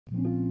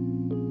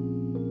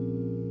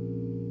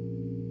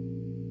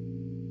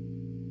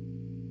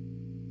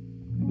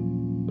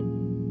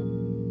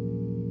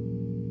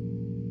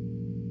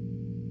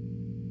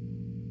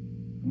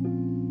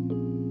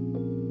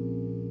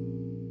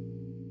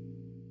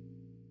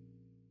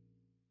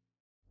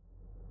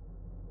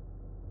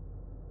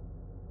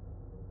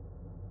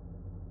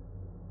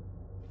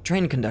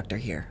Train Conductor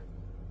here.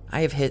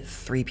 I have hit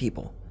 3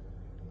 people.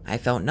 I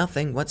felt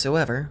nothing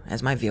whatsoever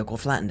as my vehicle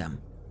flattened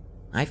them.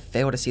 I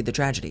fail to see the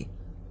tragedy.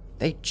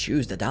 They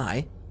choose to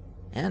die,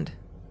 and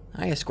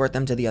I escort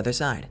them to the other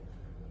side.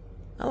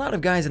 A lot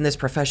of guys in this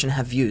profession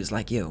have views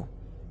like you,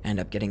 end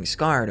up getting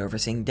scarred over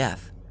seeing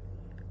death.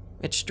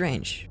 It's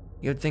strange.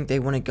 You'd think they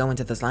wouldn't go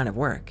into this line of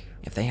work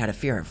if they had a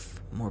fear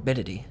of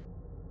morbidity.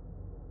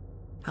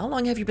 How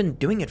long have you been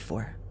doing it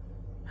for?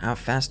 How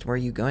fast were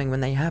you going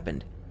when they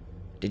happened?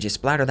 Did you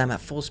splatter them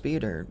at full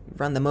speed or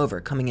run them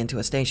over coming into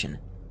a station?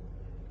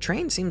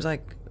 Train seems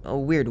like a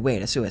weird way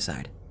to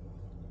suicide.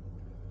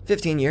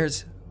 15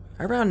 years,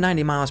 around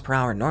 90 miles per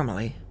hour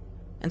normally,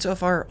 and so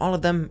far all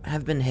of them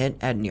have been hit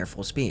at near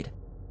full speed.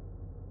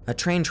 A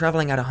train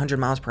traveling at 100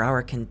 miles per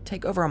hour can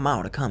take over a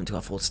mile to come to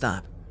a full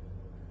stop.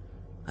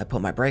 I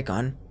put my brake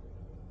on.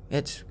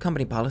 It's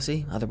company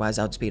policy, otherwise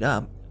I'd speed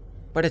up,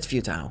 but it's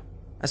futile,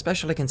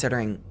 especially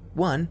considering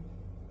 1,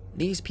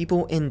 these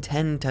people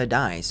intend to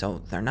die,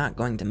 so they're not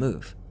going to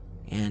move.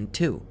 And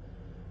 2,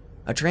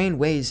 a train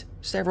weighs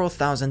several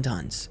thousand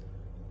tons.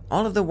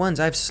 All of the ones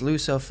I've slew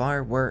so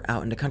far were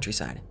out in the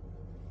countryside.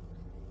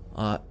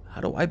 How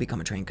do I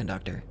become a train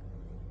conductor?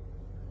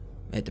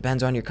 It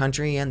depends on your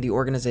country and the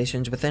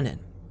organizations within it.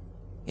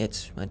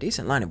 It's a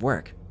decent line of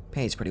work,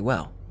 pays pretty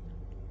well.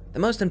 The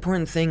most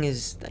important thing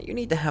is that you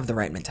need to have the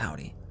right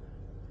mentality.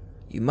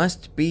 You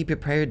must be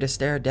prepared to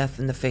stare death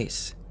in the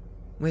face,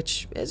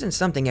 which isn't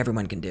something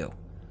everyone can do.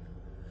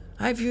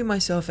 I view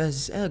myself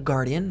as a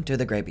guardian to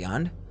the great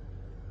beyond.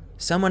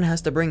 Someone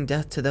has to bring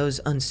death to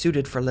those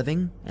unsuited for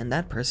living, and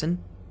that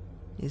person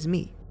is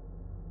me.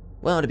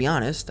 Well, to be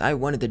honest, I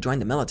wanted to join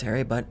the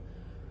military, but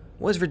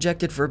was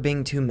rejected for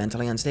being too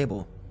mentally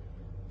unstable.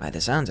 By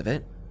the sounds of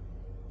it,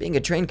 being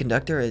a train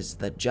conductor is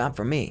the job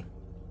for me.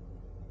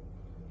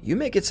 You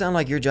make it sound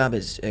like your job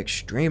is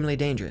extremely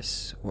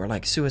dangerous, or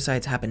like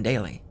suicides happen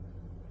daily.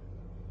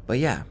 But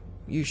yeah,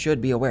 you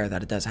should be aware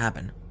that it does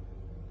happen.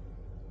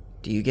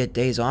 Do you get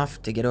days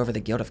off to get over the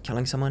guilt of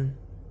killing someone?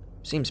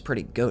 Seems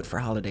pretty goat for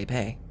holiday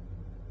pay.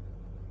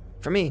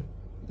 For me,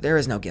 there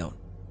is no guilt.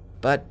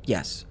 But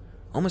yes,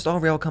 almost all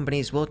rail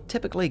companies will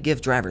typically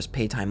give drivers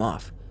paid time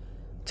off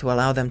to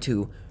allow them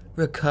to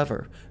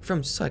recover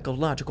from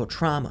psychological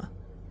trauma.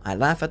 I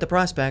laugh at the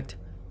prospect.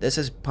 This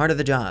is part of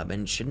the job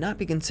and should not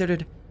be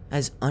considered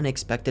as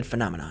unexpected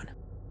phenomenon.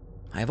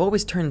 I have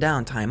always turned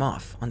down time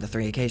off on the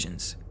 3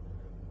 occasions.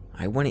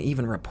 I wouldn't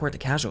even report the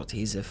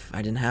casualties if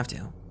I didn't have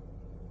to.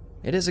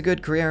 It is a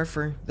good career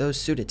for those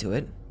suited to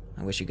it.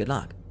 I wish you good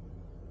luck.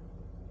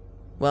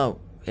 Well,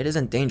 it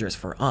isn't dangerous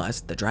for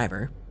us, the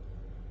driver.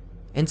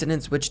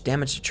 Incidents which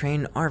damage the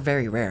train are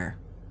very rare.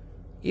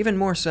 Even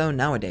more so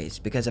nowadays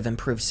because of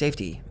improved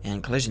safety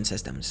and collision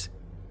systems.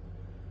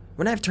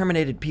 When I've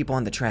terminated people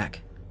on the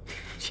track,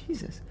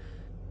 Jesus,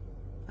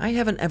 I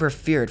haven't ever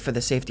feared for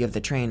the safety of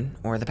the train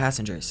or the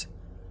passengers.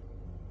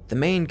 The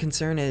main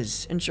concern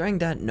is ensuring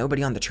that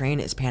nobody on the train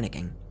is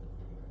panicking.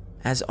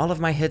 As all of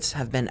my hits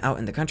have been out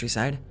in the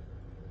countryside,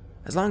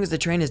 as long as the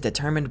train is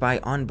determined by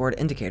onboard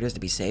indicators to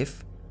be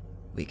safe,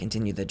 we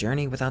continue the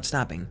journey without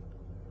stopping.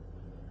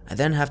 I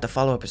then have to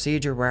follow a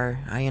procedure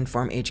where I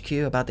inform HQ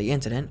about the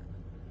incident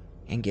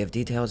and give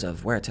details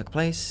of where it took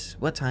place,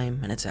 what time,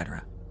 and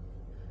etc.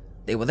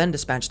 They will then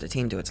dispatch the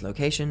team to its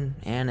location,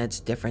 and it's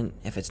different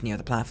if it's near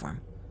the platform,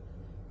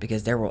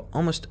 because there will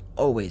almost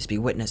always be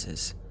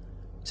witnesses,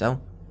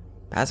 so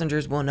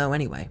passengers will know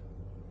anyway.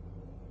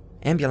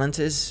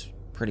 Ambulances,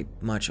 pretty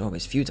much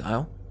always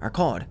futile, are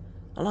called,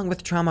 along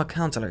with trauma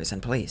counselors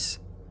and police.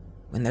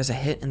 When there's a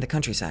hit in the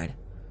countryside,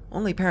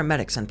 only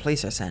paramedics and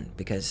police are sent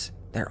because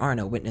there are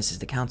no witnesses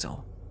to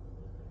counsel.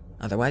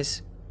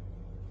 Otherwise,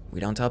 we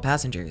don't tell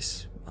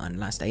passengers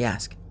unless they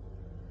ask.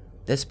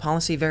 This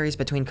policy varies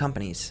between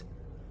companies.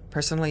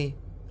 Personally,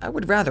 I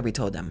would rather we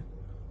told them.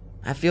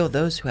 I feel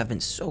those who have been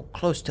so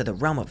close to the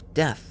realm of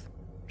death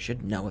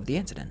should know of the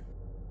incident.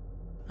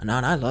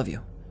 Anon, I love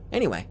you.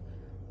 Anyway,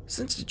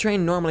 since the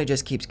train normally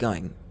just keeps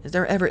going, is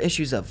there ever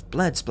issues of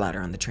blood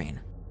splatter on the train?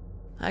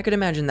 I could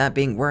imagine that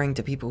being worrying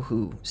to people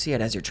who see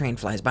it as your train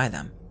flies by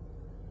them.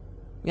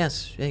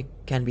 Yes, it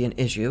can be an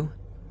issue,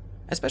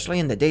 especially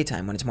in the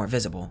daytime when it's more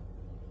visible.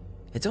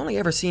 It's only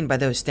ever seen by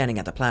those standing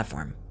at the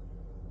platform.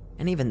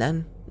 And even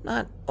then,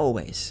 not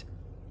always,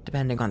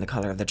 depending on the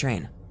color of the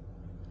train.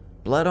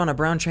 Blood on a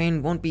brown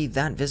train won't be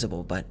that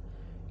visible, but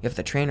if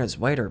the train is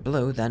white or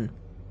blue, then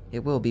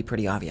it will be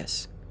pretty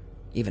obvious,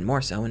 even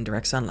more so in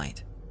direct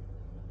sunlight.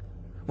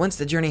 Once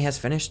the journey has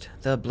finished,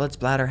 the blood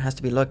splatter has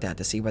to be looked at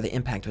to see where the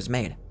impact was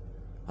made,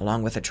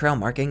 along with the trail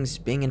markings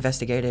being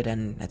investigated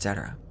and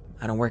etc.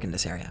 I don't work in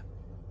this area,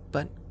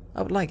 but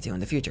I would like to in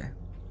the future.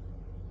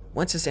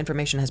 Once this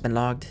information has been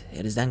logged,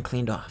 it is then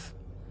cleaned off.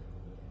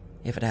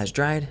 If it has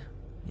dried,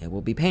 it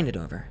will be painted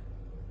over.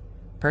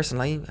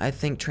 Personally, I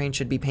think trains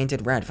should be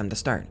painted red from the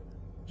start,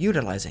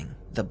 utilizing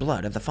the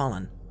blood of the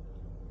fallen.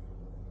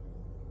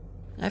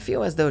 I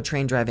feel as though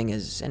train driving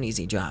is an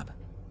easy job.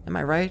 Am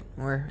I right,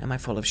 or am I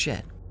full of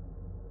shit?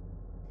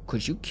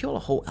 Could you kill a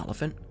whole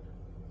elephant?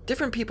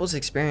 Different people's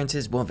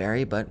experiences will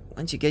vary, but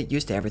once you get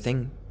used to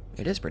everything,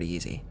 it is pretty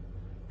easy.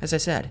 As I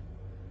said,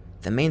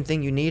 the main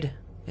thing you need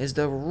is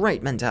the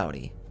right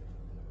mentality.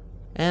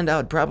 And I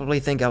would probably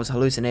think I was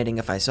hallucinating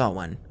if I saw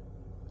one.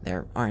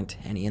 There aren't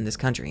any in this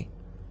country.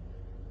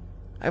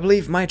 I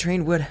believe my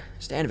train would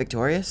stand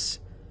victorious.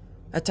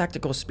 A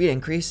tactical speed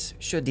increase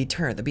should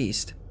deter the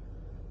beast.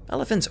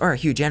 Elephants are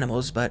huge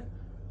animals, but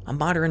a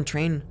modern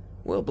train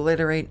will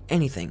obliterate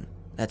anything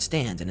that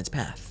stands in its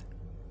path.